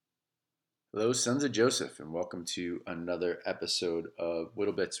Hello, sons of Joseph, and welcome to another episode of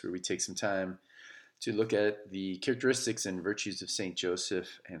Whittle Bits, where we take some time to look at the characteristics and virtues of St. Joseph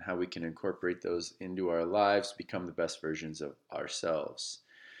and how we can incorporate those into our lives, become the best versions of ourselves.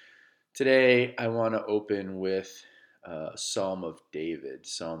 Today, I want to open with a Psalm of David,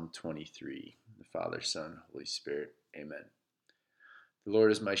 Psalm 23, the Father, Son, Holy Spirit. Amen. The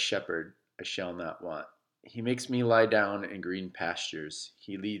Lord is my shepherd, I shall not want. He makes me lie down in green pastures.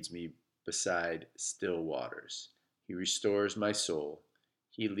 He leads me beside still waters. He restores my soul.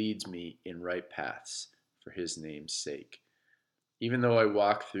 He leads me in right paths for his name's sake. Even though I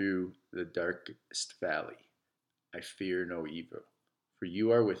walk through the darkest valley, I fear no evil, for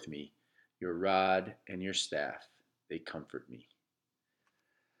you are with me. Your rod and your staff, they comfort me.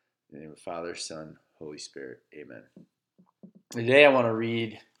 In the name of the Father, Son, Holy Spirit. Amen. Today I want to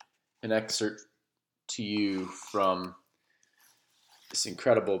read an excerpt to you from this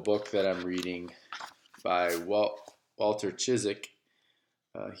incredible book that I'm reading by Walter Ciszek.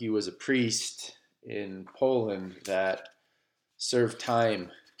 He was a priest in Poland that served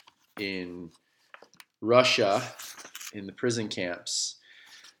time in Russia in the prison camps.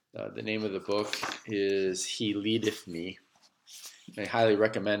 The name of the book is He Leadeth Me. I highly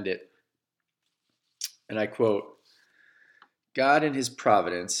recommend it. And I quote, God in his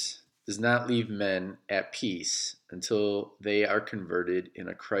providence does not leave men at peace until they are converted in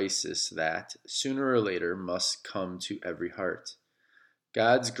a crisis that, sooner or later, must come to every heart.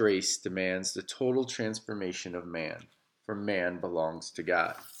 God's grace demands the total transformation of man, for man belongs to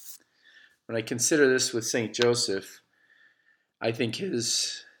God. When I consider this with St. Joseph, I think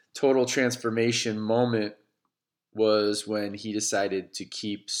his total transformation moment was when he decided to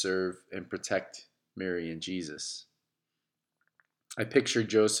keep, serve, and protect Mary and Jesus. I picture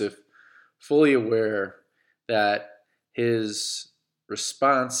Joseph fully aware that his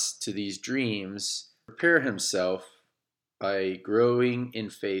response to these dreams prepare himself by growing in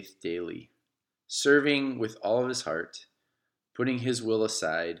faith daily, serving with all of his heart, putting his will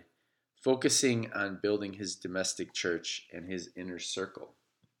aside, focusing on building his domestic church and his inner circle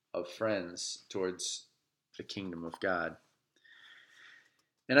of friends towards the kingdom of God.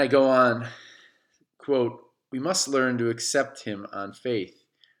 And I go on, quote, we must learn to accept him on faith.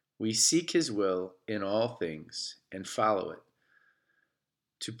 We seek his will in all things and follow it,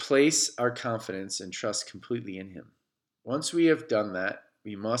 to place our confidence and trust completely in him. Once we have done that,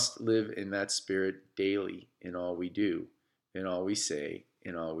 we must live in that spirit daily in all we do, in all we say,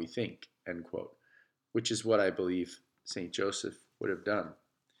 in all we think, end quote, which is what I believe St. Joseph would have done.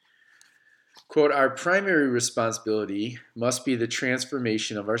 Quote, our primary responsibility must be the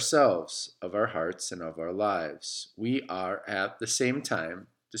transformation of ourselves, of our hearts, and of our lives. We are at the same time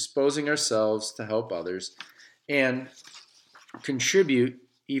disposing ourselves to help others and contribute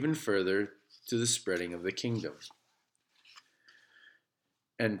even further to the spreading of the kingdom.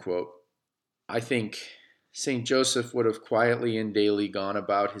 End quote. I think St. Joseph would have quietly and daily gone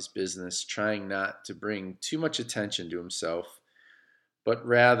about his business, trying not to bring too much attention to himself, but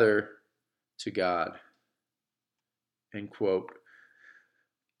rather to God. End quote.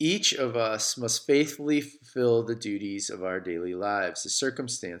 Each of us must faithfully fulfill the duties of our daily lives, the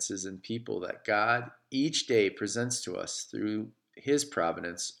circumstances and people that God each day presents to us through his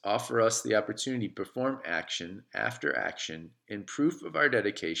providence, offer us the opportunity to perform action after action in proof of our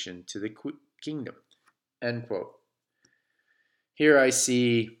dedication to the kingdom. End quote. Here I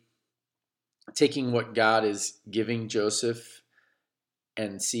see taking what God is giving Joseph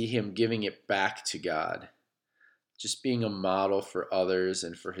and see him giving it back to God, just being a model for others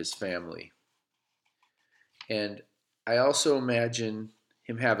and for his family. And I also imagine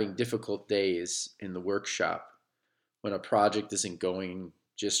him having difficult days in the workshop when a project isn't going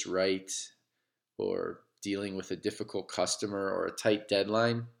just right or dealing with a difficult customer or a tight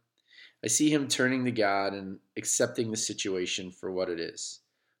deadline. I see him turning to God and accepting the situation for what it is,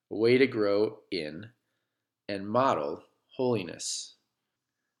 a way to grow in and model holiness.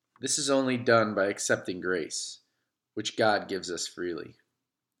 This is only done by accepting grace, which God gives us freely.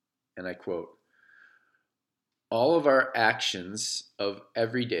 And I quote, all of our actions of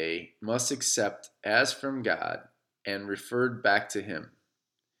every day must accept as from God and referred back to him,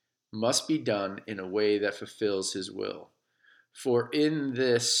 must be done in a way that fulfills his will. For in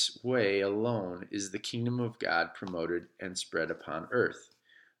this way alone is the kingdom of God promoted and spread upon earth.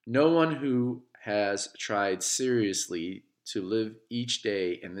 No one who has tried seriously to live each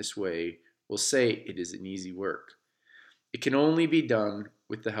day in this way will say it is an easy work. It can only be done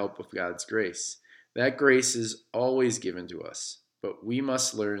with the help of God's grace. That grace is always given to us, but we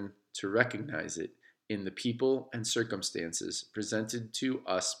must learn to recognize it in the people and circumstances presented to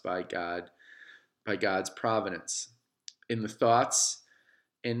us by God by God's providence, in the thoughts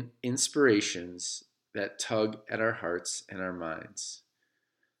and inspirations that tug at our hearts and our minds.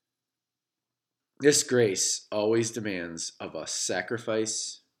 This grace always demands of us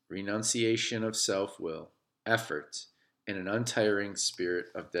sacrifice, renunciation of self will, effort, and an untiring spirit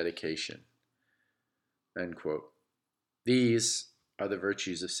of dedication. End quote. These are the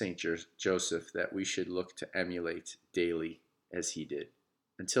virtues of St. Joseph that we should look to emulate daily as he did.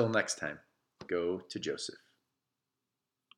 Until next time, go to Joseph.